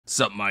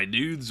Sup my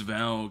dudes,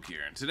 Valk here,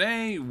 and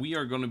today we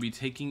are going to be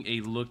taking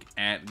a look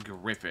at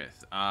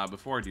Griffith.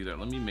 Before I do that,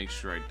 let me make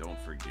sure I don't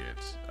forget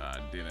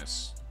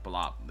Dennis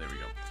Blop. There we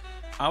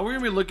go. We're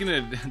going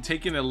to be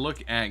taking a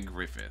look at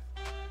Griffith.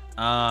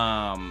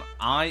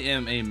 I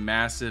am a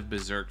massive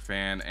Berserk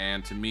fan,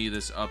 and to me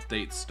this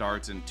update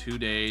starts in 2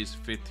 days,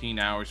 15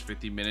 hours,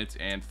 50 minutes,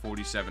 and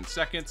 47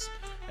 seconds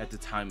at the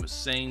time of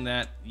saying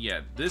that.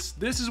 Yeah, this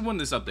is when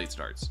this update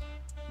starts.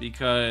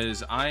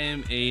 Because I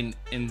am an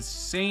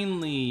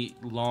insanely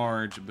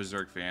large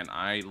Berserk fan.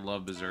 I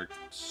love Berserk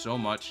so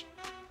much.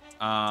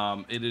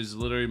 It is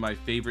literally my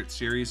favorite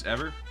series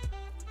ever.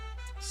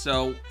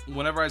 So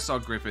whenever I saw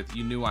Griffith,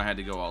 you knew I had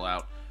to go all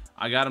out.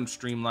 I got him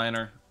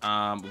Streamliner,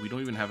 but we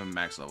don't even have him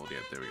max leveled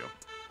yet. There we go.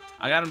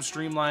 I got him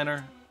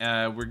Streamliner.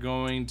 We're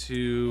going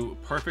to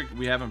perfect.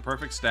 We have him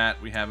perfect stat.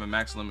 We have him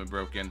max limit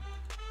broken,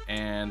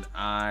 and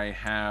I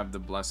have the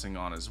blessing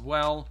on as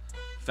well.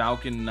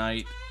 Falcon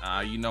Knight,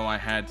 you know I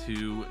had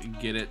to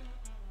get it,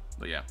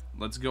 but yeah,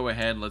 let's go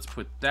ahead, let's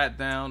put that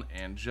down,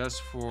 and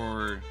just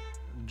for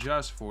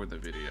the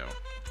video,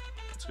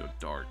 let's go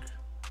dark.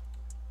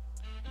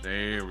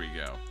 There we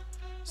go.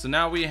 So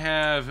now we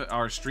have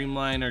our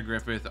Streamliner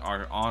Griffith,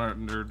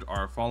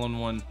 our fallen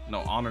one,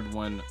 no, honored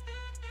one,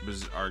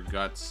 our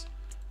guts.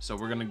 So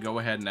we're gonna go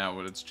ahead now,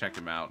 let's check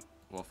him out.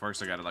 Well,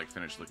 first I gotta like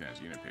finish looking at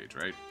his unit page,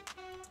 right?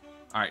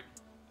 Alright.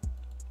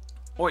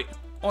 Oi,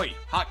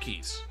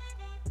 hotkeys.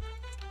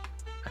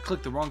 I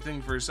clicked the wrong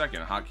thing for a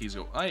second. Hotkeys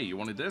go, hey, you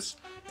wanted this?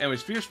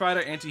 Anyways, Fierce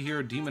Fighter,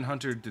 Anti-Hero, Demon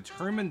Hunter,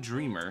 Determined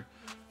Dreamer,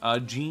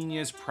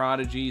 Genius,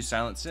 Prodigy,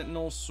 Silent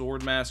Sentinel,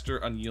 Swordmaster,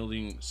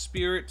 Unyielding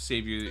Spirit,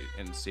 Savior,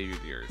 and Savior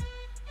of the Earth.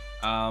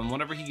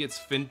 Whenever he gets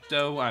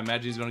Femto, I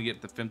imagine he's going to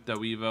get the Femto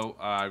Evo.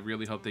 I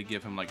really hope they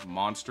give him like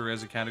Monster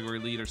as a category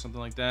lead or something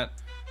like that,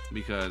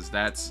 because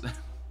that's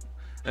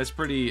that's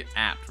pretty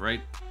apt,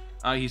 right?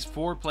 He's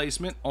 4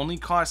 placement, only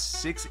costs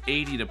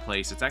 680 to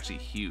place. It's actually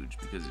huge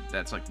because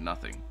that's like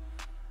nothing.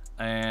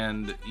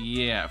 And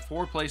yeah,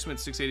 4 placement,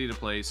 680 to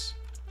place.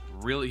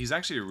 Really, he's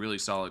actually a really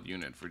solid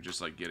unit for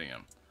just like getting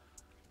him.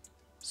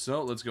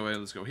 So let's go ahead,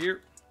 let's go here.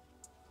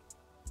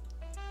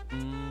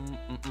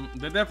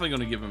 They're definitely going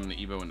to give him the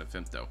Evo into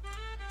Femto,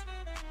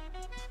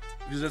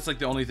 because that's like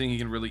the only thing he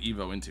can really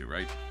Evo into,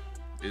 right?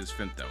 Is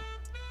Femto.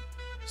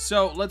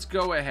 So let's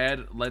go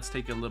ahead, let's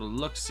take a little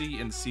look-see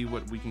and see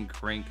what we can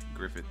crank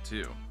Griffith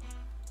to.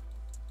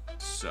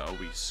 So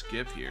we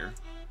skip here.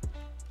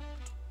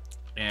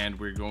 And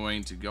we're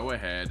going to go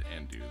ahead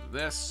and do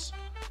this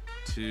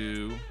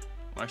to...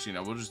 Well, actually,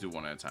 no, we'll just do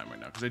one at a time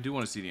right now, because I do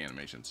want to see the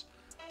animations.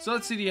 So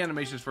let's see the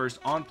animations first.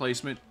 On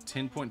placement,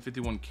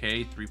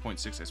 10.51k,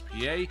 3.6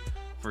 SPA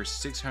for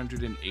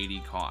 680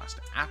 cost.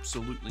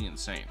 Absolutely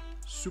insane.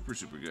 Super,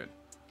 super good.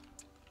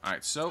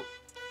 Alright, so...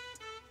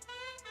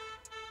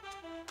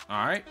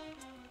 Alright.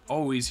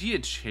 Oh, is he a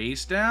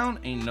chase down?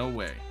 Ain't no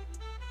way.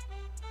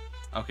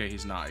 Okay,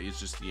 he's not. He's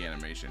just the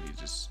animation. He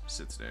just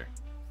sits there.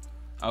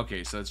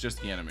 Okay, so it's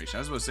just the animation. I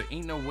was about to say,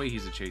 ain't no way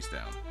he's a chase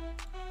down.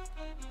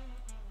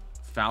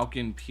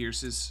 Falcon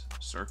pierces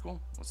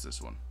circle. What's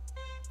this one?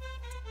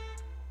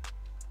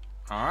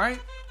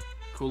 Alright.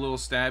 Cool little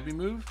stabby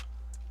move.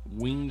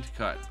 Winged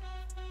cut.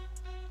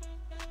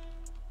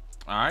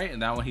 Alright,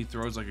 and that one he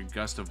throws like a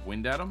gust of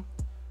wind at him.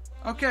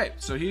 Okay,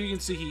 so here you can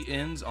see he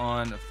ends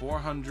on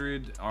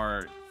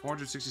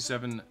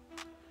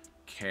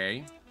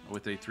 467k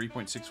with a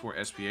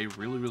 3.64 SPA.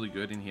 Really, really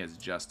good, and he has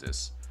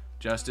Justice.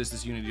 Justice,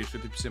 this unit deals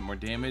 50% more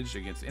damage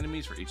against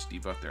enemies for each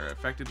debuff they're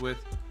affected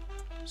with.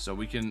 So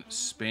we can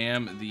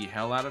spam the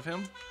hell out of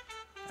him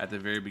at the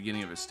very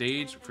beginning of a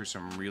stage for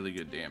some really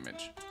good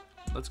damage.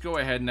 Let's go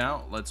ahead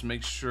now. Let's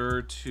make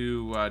sure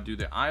to do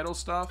the idle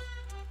stuff.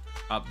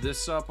 Up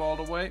this up all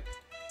the way.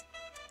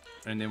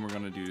 And then we're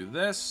going to do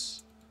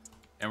this.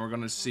 And we're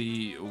going to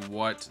see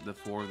what the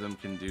 4 of them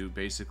can do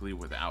basically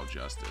without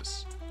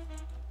Justice.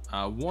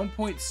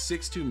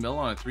 1.62 mil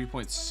on a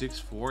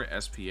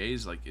 3.64 SPA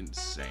is like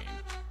insane.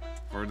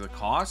 For the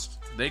cost,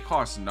 they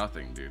cost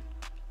nothing, dude.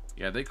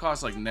 Yeah, they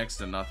cost like next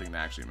to nothing to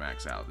actually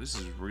max out. This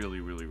is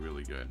really, really,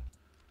 really good.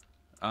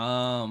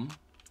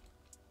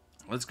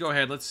 Let's go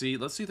ahead. Let's see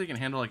if they can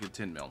handle like a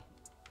 10 mil.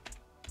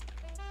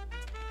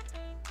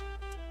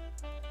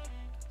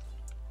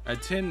 A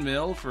 10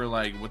 mil for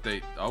like what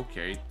they...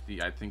 Okay,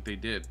 I think they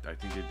did. I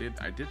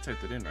did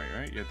type that in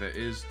right? Yeah,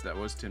 that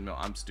was 10 mil.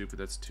 I'm stupid.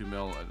 That's 2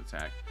 mil at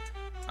attack.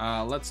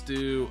 Let's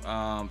do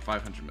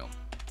 500 mil.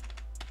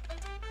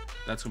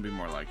 That's gonna be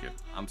more like it.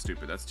 I'm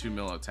stupid. That's 2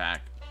 mil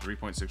attack,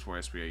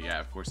 3.64 SPA.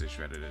 Yeah, of course they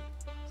shredded it.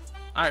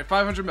 All right,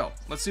 500 mil.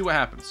 Let's see what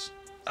happens.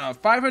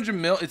 500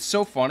 mil. It's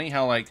so funny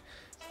how like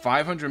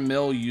 500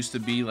 mil used to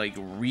be like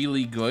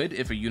really good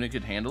if a unit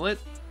could handle it,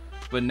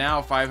 but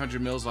now 500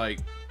 mil's like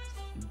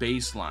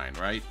baseline,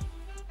 right?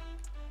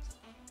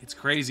 It's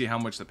crazy how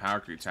much the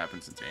power creeps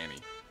happen since Annie.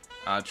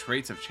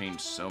 Traits have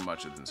changed so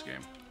much in this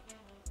game.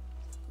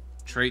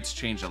 Traits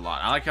changed a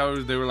lot. I like how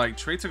they were like,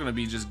 traits are going to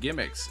be just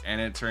gimmicks,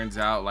 and it turns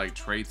out like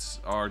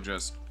traits are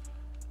just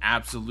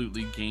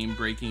absolutely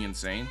game-breaking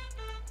insane.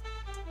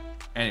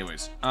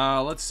 Anyways,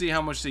 let's see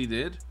how much they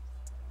did.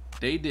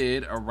 they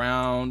did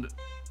around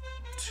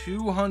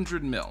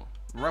 200 mil,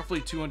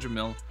 roughly 200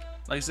 mil.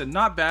 Like I said,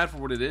 not bad for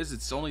what it is.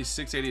 It's only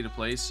 680 to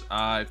place.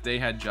 If they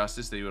had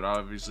justice, they would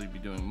obviously be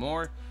doing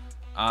more.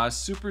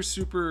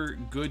 Super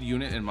good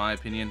unit in my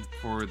opinion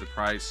for the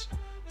price.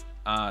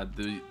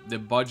 The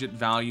budget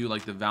value,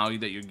 like the value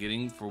that you're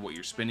getting for what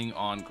you're spending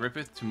on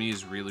Griffith, to me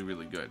is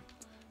really good.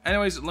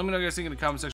 Anyways, let me know what you guys think in the comment section.